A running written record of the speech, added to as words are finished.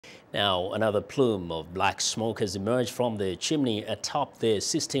Now, another plume of black smoke has emerged from the chimney atop the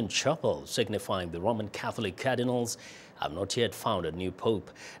Sistine Chapel, signifying the Roman Catholic cardinals have not yet found a new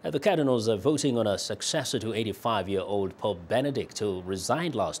pope. The cardinals are voting on a successor to 85-year-old Pope Benedict, who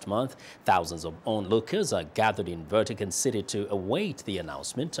resigned last month. Thousands of onlookers are gathered in Vatican City to await the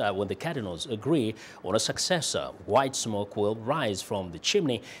announcement. When the cardinals agree on a successor, white smoke will rise from the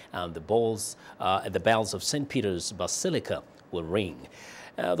chimney and the bells of St. Peter's Basilica will ring.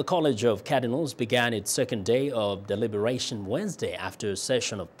 The College of Cardinals began its second day of deliberation Wednesday after a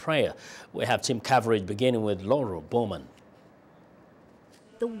session of prayer. We have team coverage beginning with Laurel, Bowman.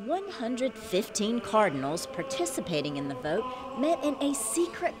 The 115 cardinals participating in the vote met in a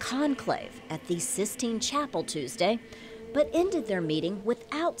secret conclave at the Sistine Chapel Tuesday, but ended their meeting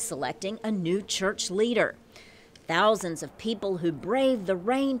without selecting a new church leader. Thousands of people who braved the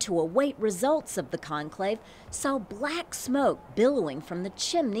rain to await results of the conclave saw black smoke billowing from the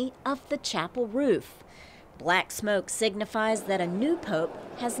chimney of the chapel roof. Black smoke signifies that a new pope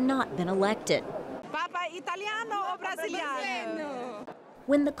has not been elected. Papa Italiano o Brasiliano?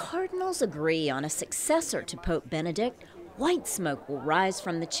 When the cardinals agree on a successor to Pope Benedict, white smoke will rise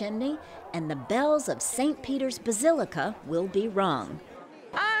from the chimney and the bells of St. Peter's Basilica will be rung.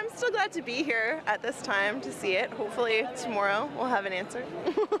 I'm still glad to be here at this time to see it. Hopefully tomorrow we'll have an answer.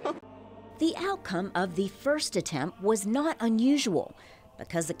 The outcome of the first attempt was not unusual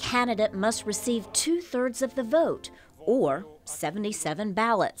because a candidate must receive 2/3 of the vote, or 77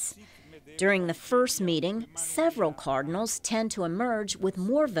 ballots. During the first meeting, several cardinals tend to emerge with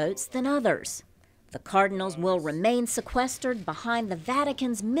more votes than others. The cardinals will remain sequestered behind the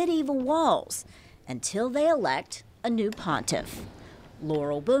Vatican's medieval walls until they elect a new pontiff.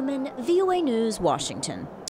 Laurel, Bowman, VOA News, Washington.